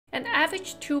An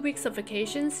average 2 weeks of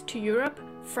vacations to Europe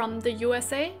from the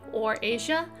USA or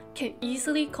Asia can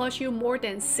easily cost you more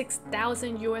than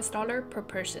 $6,000 per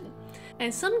person.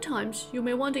 And sometimes you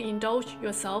may want to indulge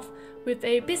yourself with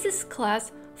a business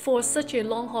class for such a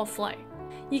long-haul flight.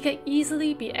 You can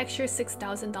easily be extra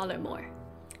 $6,000 more.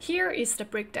 Here is the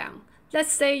breakdown.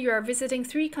 Let's say you are visiting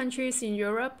 3 countries in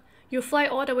Europe. You fly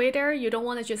all the way there, you don't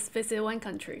want to just visit one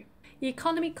country.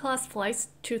 Economy class flights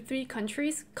to 3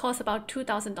 countries cost about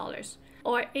 $2,000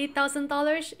 or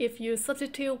 $8,000 if you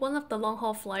substitute one of the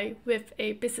long-haul flights with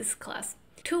a business class.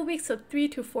 2 weeks of 3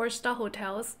 to 4-star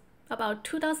hotels, about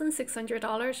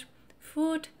 $2,600,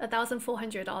 food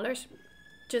 $1,400,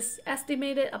 just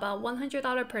estimated about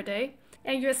 $100 per day,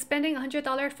 and you're spending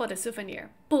 $100 for the souvenir.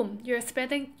 Boom, you're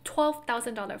spending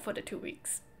 $12,000 for the 2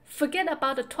 weeks. Forget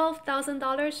about the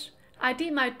 $12,000. I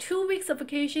did my 2 weeks of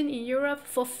vacation in Europe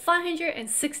for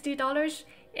 $560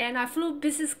 and I flew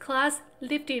business class,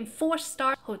 lived in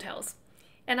 4-star hotels.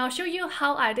 And I'll show you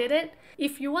how I did it.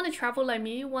 If you want to travel like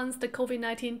me once the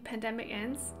COVID-19 pandemic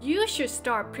ends, you should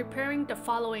start preparing the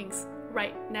followings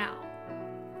right now.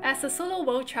 As a solo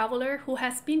world traveler who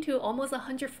has been to almost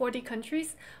 140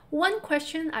 countries, one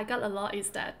question I got a lot is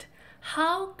that,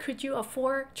 how could you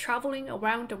afford traveling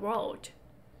around the world?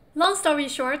 Long story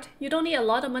short, you don't need a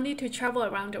lot of money to travel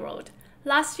around the world.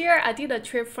 Last year, I did a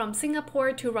trip from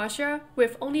Singapore to Russia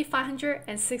with only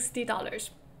 $560.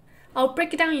 I'll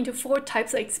break it down into 4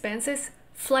 types of expenses: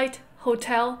 flight,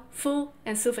 hotel, food,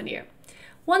 and souvenir.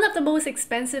 One of the most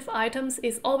expensive items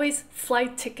is always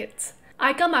flight tickets.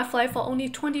 I got my flight for only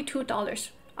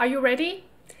 $22. Are you ready?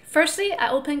 Firstly, I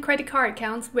opened credit card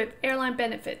accounts with airline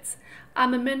benefits.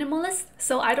 I'm a minimalist,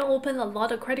 so I don't open a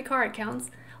lot of credit card accounts.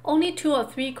 Only 2 or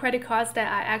 3 credit cards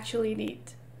that I actually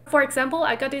need. For example,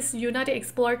 I got this United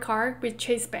Explorer card with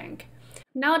Chase Bank.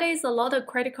 Nowadays, a lot of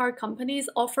credit card companies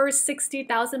offer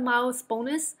 60,000 miles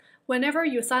bonus whenever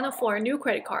you sign up for a new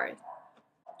credit card.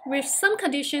 With some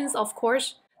conditions, of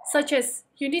course, such as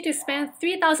you need to spend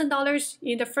 $3,000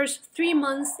 in the first 3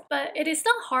 months, but it is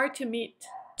not hard to meet.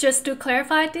 Just to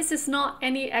clarify, this is not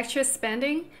any extra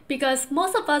spending because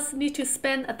most of us need to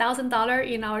spend $1,000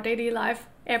 in our daily life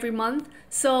every month,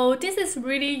 so this is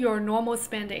really your normal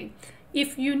spending.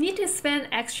 If you need to spend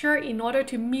extra in order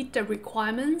to meet the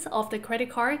requirements of the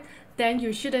credit card, then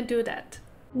you shouldn't do that.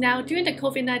 Now, during the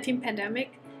COVID-19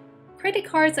 pandemic, credit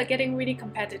cards are getting really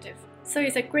competitive, so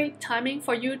it's a great timing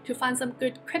for you to find some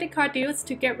good credit card deals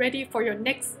to get ready for your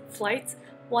next flights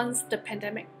once the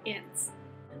pandemic ends.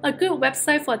 A good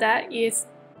website for that is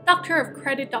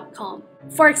doctorofcredit.com.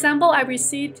 For example, I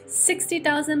received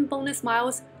 60,000 bonus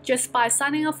miles just by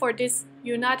signing up for this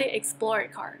United Explorer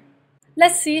card.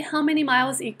 Let's see how many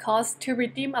miles it costs to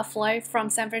redeem a flight from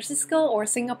San Francisco or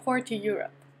Singapore to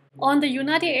Europe. On the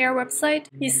United Air website,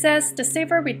 it says the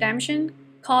saver redemption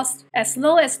costs as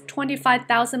low as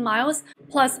 25,000 miles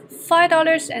plus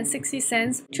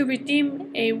 $5.60 to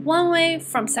redeem a one-way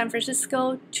from San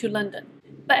Francisco to London.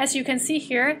 But as you can see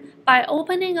here, by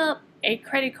opening up a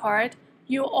credit card,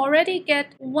 you already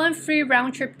get 1 free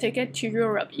round-trip ticket to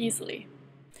Europe easily.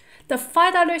 The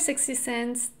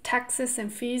 $5.60 taxes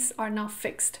and fees are not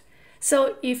fixed.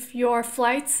 So if your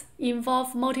flights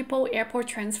involve multiple airport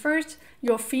transfers,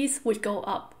 your fees would go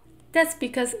up. That's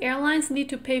because airlines need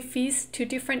to pay fees to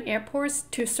different airports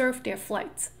to serve their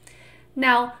flights.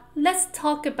 Now, let's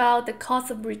talk about the cost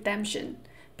of redemption,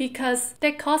 because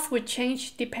that cost would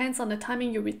change depends on the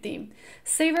timing you redeem.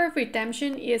 Saver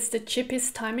redemption is the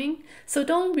cheapest timing, so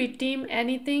don't redeem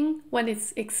anything when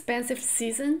it's expensive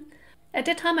season. At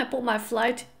that time, I booked my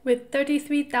flight with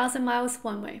 33,000 miles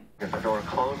one way. Get the door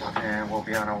closed and we'll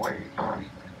be on our way.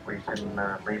 We can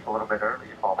leave a little bit early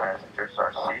if all passengers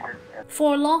are seated.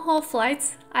 For long-haul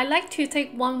flights, I like to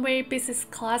take one-way business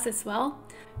class as well.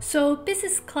 So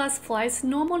business class flights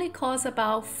normally cost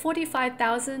about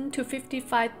 45,000 to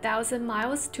 55,000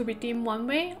 miles to redeem one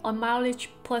way on Mileage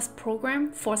Plus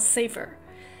program for Saver.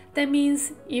 That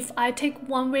means if I take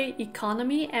one-way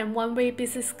economy and one-way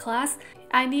business class,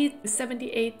 I need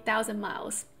 78,000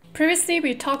 miles. Previously,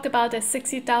 we talked about the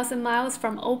 60,000 miles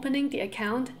from opening the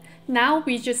account. Now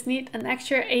we just need an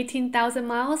extra 18,000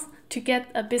 miles to get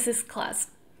a business class.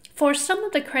 For some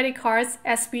of the credit cards,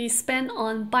 as we spend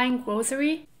on buying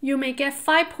grocery, you may get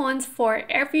 5 points for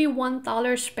every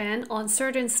 $1 spent on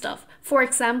certain stuff. For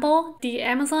example, the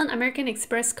Amazon American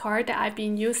Express card that I've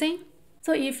been using.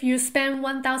 So if you spend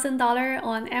 $1,000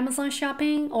 on Amazon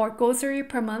shopping or grocery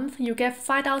per month, you get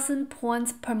 5,000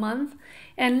 points per month.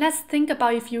 And let's think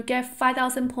about if you get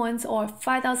 5,000 points or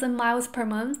 5,000 miles per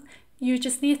month, you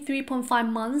just need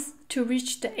 3.5 months to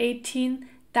reach the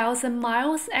 18,000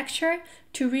 miles extra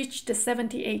to reach the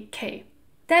 78K.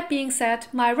 That being said,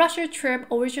 my Russia trip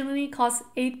originally cost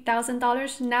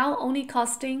 $8,000, now only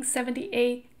costing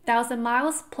 78,000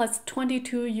 miles plus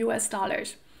 22 US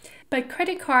dollars. But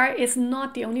credit card is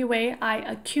not the only way I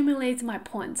accumulate my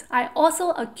points. I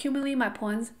also accumulate my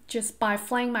points just by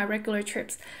flying my regular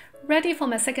trips. Ready for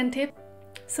my second tip?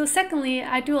 So secondly,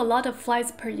 I do a lot of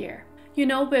flights per year. You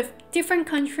know, with different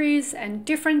countries and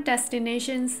different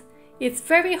destinations, it's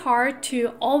very hard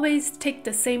to always take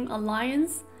the same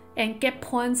alliance and get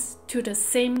points to the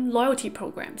same loyalty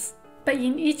programs. But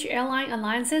in each airline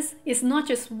alliances, it's not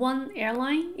just one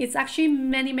airline, it's actually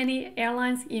many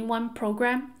airlines in one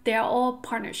program. They are all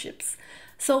partnerships.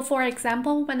 So for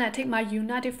example, when I take my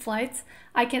United flights,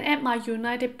 I can add my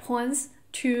United points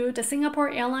to the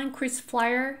Singapore Airline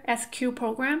KrisFlyer SQ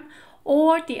program,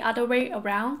 or the other way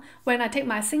around. When I take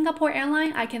my Singapore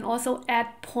Airline, I can also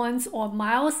add points or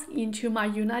miles into my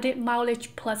United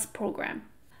Mileage Plus program.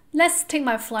 Let's take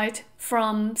my flight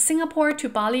from Singapore to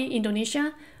Bali,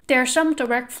 Indonesia. There are some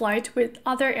direct flights with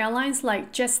other airlines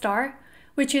like Jetstar,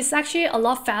 which is actually a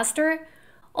lot faster,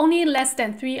 only less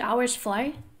than 3 hours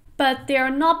flight. But they are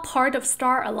not part of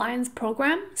Star Alliance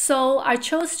program, so I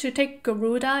chose to take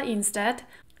Garuda instead,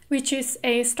 which is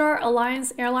a Star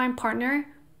Alliance airline partner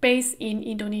based in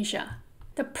Indonesia.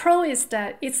 The pro is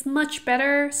that it's much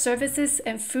better services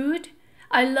and food.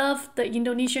 I love the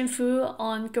Indonesian food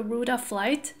on Garuda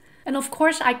flight. And of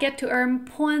course, I get to earn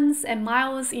points and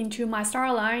miles into my Star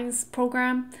Alliance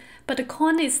program. But the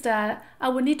con is that I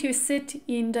would need to sit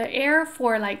in the air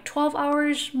for like 12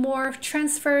 hours, more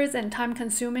transfers and time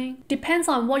consuming. Depends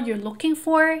on what you're looking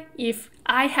for. If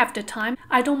I have the time,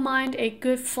 I don't mind a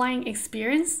good flying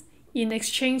experience in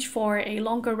exchange for a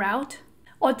longer route.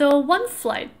 Although one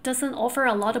flight doesn't offer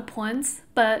a lot of points,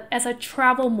 but as I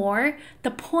travel more,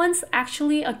 the points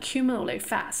actually accumulate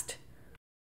fast.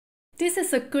 This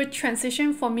is a good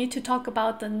transition for me to talk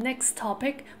about the next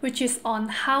topic, which is on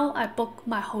how I book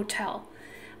my hotel.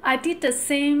 I did the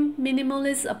same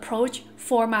minimalist approach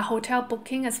for my hotel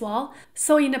booking as well.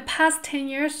 So in the past 10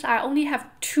 years, I only have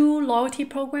 2 loyalty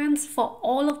programs for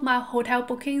all of my hotel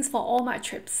bookings for all my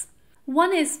trips.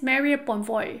 One is Marriott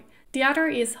Bonvoy, the other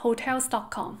is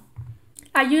hotels.com.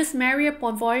 I use Marriott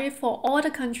Bonvoy for all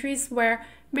the countries where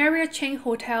Marriott chain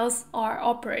hotels are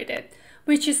operated,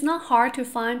 which is not hard to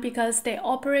find because they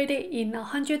operated in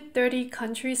 130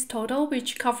 countries total,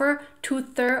 which cover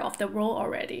 2/3 of the world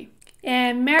already.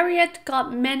 And Marriott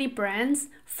got many brands,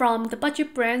 from the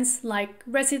budget brands like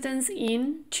Residence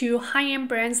Inn to high-end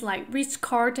brands like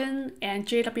Ritz-Carlton and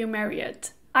JW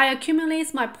Marriott. I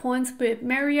accumulate my points with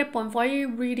Marriott Bonvoy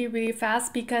really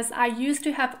fast because I used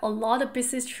to have a lot of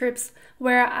business trips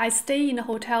where I stay in a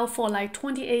hotel for like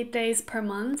 28 days per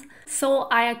month. So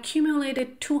I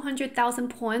accumulated 200,000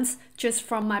 points just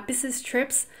from my business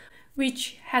trips,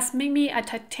 which has made me a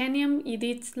titanium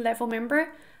elite level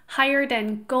member, higher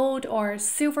than gold or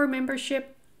silver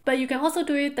membership. But you can also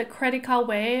do it the credit card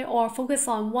way or focus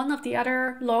on one of the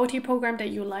other loyalty programs that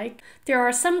you like. There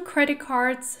are some credit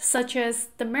cards such as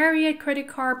the Marriott credit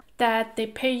card that they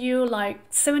pay you like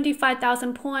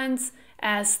 75,000 points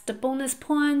as the bonus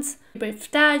points.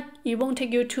 With that, it won't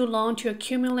take you too long to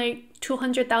accumulate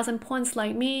 200,000 points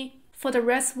like me. For the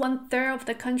rest 1/3 of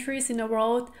the countries in the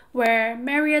world where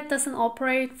Marriott doesn't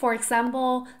operate, for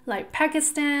example, like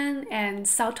Pakistan and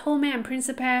Sao Tome and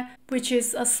Principe, which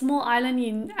is a small island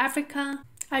in Africa,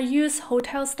 I use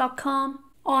hotels.com.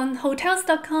 On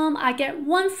hotels.com, I get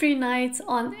 1 free night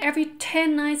on every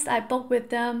 10 nights I book with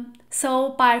them.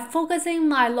 So by focusing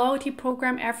my loyalty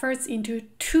program efforts into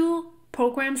 2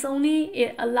 programs only,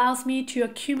 it allows me to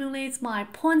accumulate my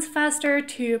points faster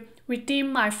to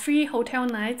redeem my free hotel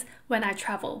nights when I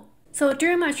travel. So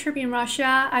during my trip in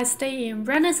Russia, I stay in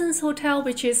Renaissance Hotel,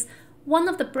 which is one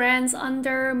of the brands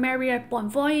under Marriott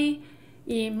Bonvoy,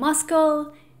 in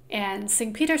Moscow and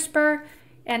St. Petersburg,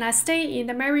 and I stay in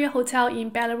the Marriott Hotel in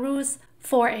Belarus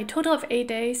for a total of 8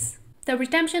 days. The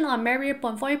redemption on Marriott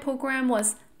Bonvoy program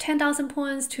was 10,000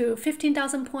 points to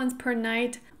 15,000 points per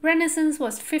night. Renaissance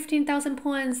was 15,000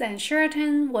 points and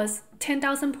Sheraton was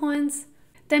 10,000 points.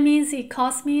 That means it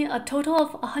cost me a total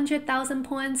of 100,000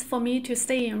 points for me to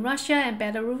stay in Russia and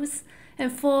Belarus. And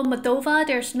for Moldova,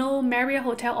 there's no Marriott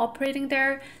hotel operating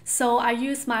there, so I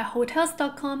use my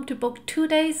hotels.com to book 2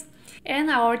 days.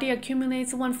 And I already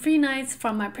accumulated 1 free night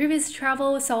from my previous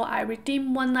travel, so I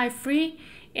redeemed 1 night free,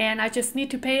 and I just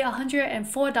need to pay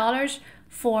 $104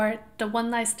 for the 1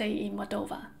 night stay in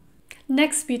Moldova.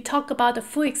 Next, we talk about the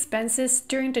food expenses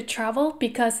during the travel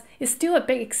because it's still a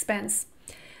big expense.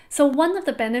 So one of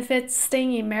the benefits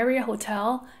staying in Marriott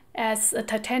Hotel as a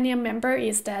titanium member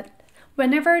is that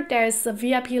whenever there's a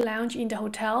VIP lounge in the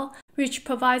hotel, which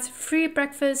provides free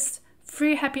breakfast,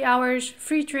 free happy hours,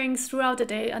 free drinks throughout the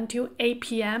day until 8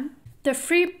 p.m. The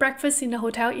free breakfast in the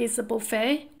hotel is a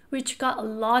buffet, which got a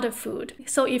lot of food.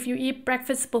 So if you eat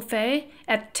breakfast buffet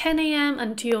at 10 a.m.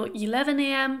 until 11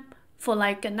 a.m. for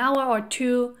like an hour or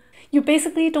two, you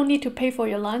basically don't need to pay for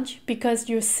your lunch because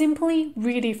you're simply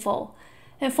really full.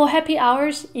 And for happy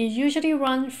hours, it usually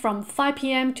runs from 5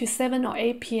 p.m. to 7 or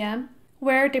 8 p.m.,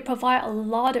 where they provide a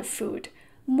lot of food,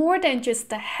 more than just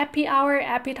the happy hour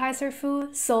appetizer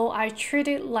food, so I treat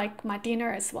it like my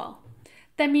dinner as well.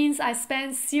 That means I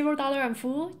spend $0 on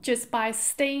food just by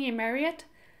staying in Marriott.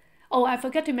 Oh, I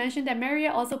forgot to mention that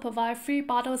Marriott also provides free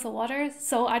bottles of water,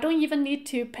 so I don't even need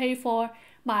to pay for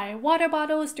my water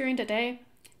bottles during the day.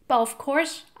 But of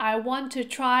course, I want to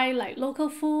try like local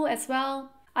food as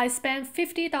well. I spent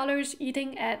 $50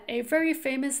 eating at a very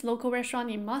famous local restaurant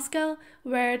in Moscow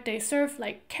where they serve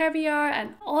like caviar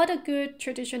and all the good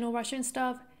traditional Russian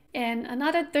stuff, and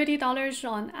another $30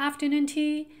 on afternoon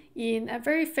tea in a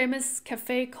very famous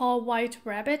cafe called White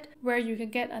Rabbit where you can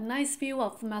get a nice view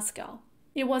of Moscow.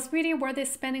 It was really worth it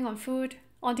spending on food.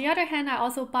 On the other hand, I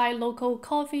also buy local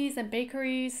coffees and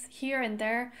bakeries here and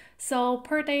there, so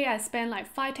per day I spend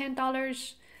like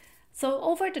 $5–10. So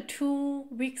over the 2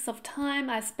 weeks of time,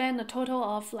 I spent a total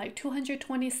of like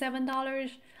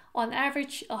 $227, on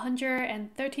average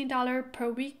 $113 per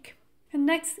week. And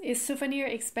next is souvenir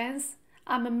expense.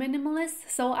 I'm a minimalist,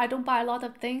 so I don't buy a lot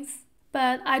of things.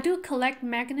 But I do collect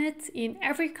magnets in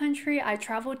every country I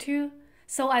travel to.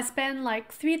 So I spend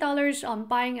like $3 on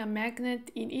buying a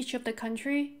magnet in each of the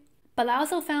country. But I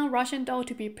also found Russian doll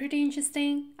to be pretty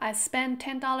interesting. I spent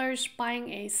 $10 buying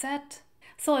a set.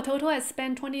 So a total I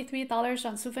spent $23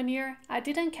 on souvenir. I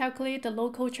didn't calculate the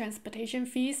local transportation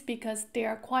fees because they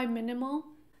are quite minimal.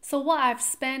 So what I've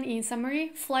spent in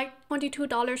summary: flight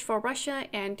 $22 for Russia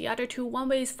and the other two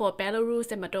one-ways for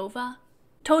Belarus and Moldova.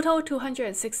 Total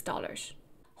 $206.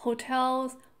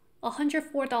 Hotels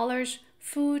 $104,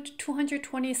 food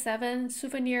 $227,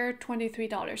 souvenir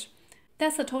 $23.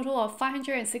 That's a total of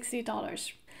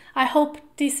 $560. I hope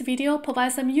this video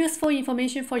provides some useful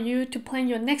information for you to plan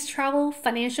your next travel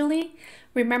financially.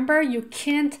 Remember, you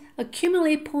can't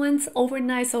accumulate points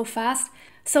overnight so fast.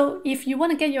 So if you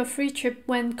want to get your free trip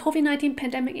when COVID-19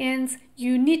 pandemic ends,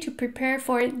 you need to prepare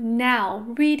for it now,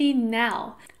 really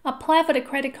now. Apply for the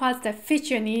credit cards that fit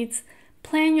your needs.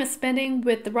 Plan your spending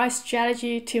with the right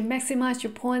strategy to maximize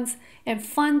your points, and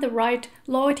fund the right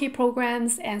loyalty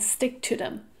programs and stick to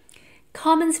them.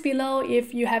 Comments below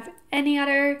if you have any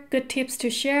other good tips to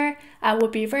share. I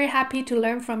would be very happy to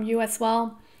learn from you as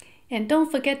well. And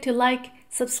don't forget to like,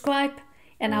 subscribe,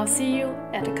 and I'll see you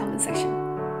at the comment section.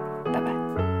 Bye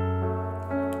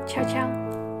bye. Ciao ciao.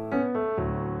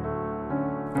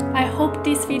 I hope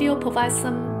this video provides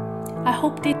some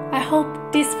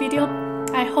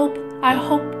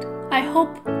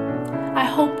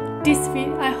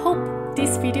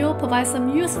this video provides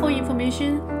some useful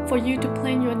information for you to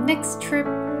plan your next trip.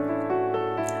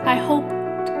 I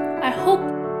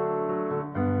hope